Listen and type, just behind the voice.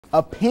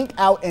A pink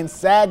out in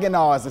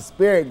Saginaw as the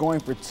Spirit going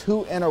for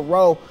 2 in a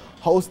row,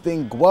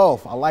 hosting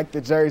Guelph. I like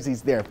the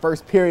jerseys there.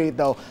 First period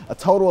though, a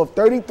total of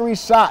 33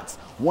 shots.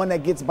 One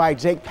that gets by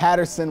Jake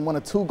Patterson, 1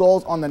 of 2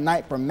 goals on the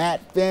night from Matt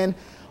Finn.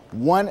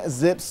 1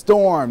 zip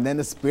Storm. Then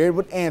the Spirit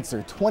would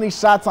answer. 20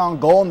 shots on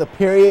goal in the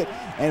period,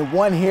 and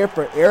 1 here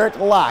for Eric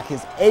Locke,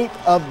 his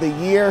 8th of the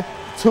year.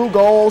 2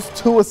 goals,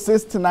 2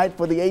 assists tonight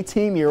for the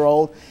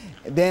 18-year-old.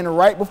 Then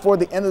right before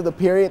the end of the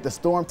period, the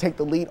Storm take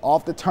the lead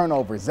off the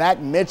turnover. Zach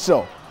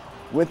Mitchell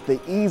with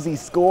the easy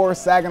score.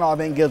 Saginaw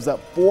then gives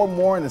up 4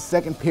 more in the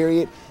second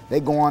period.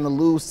 They go on to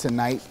lose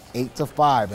tonight 8-5.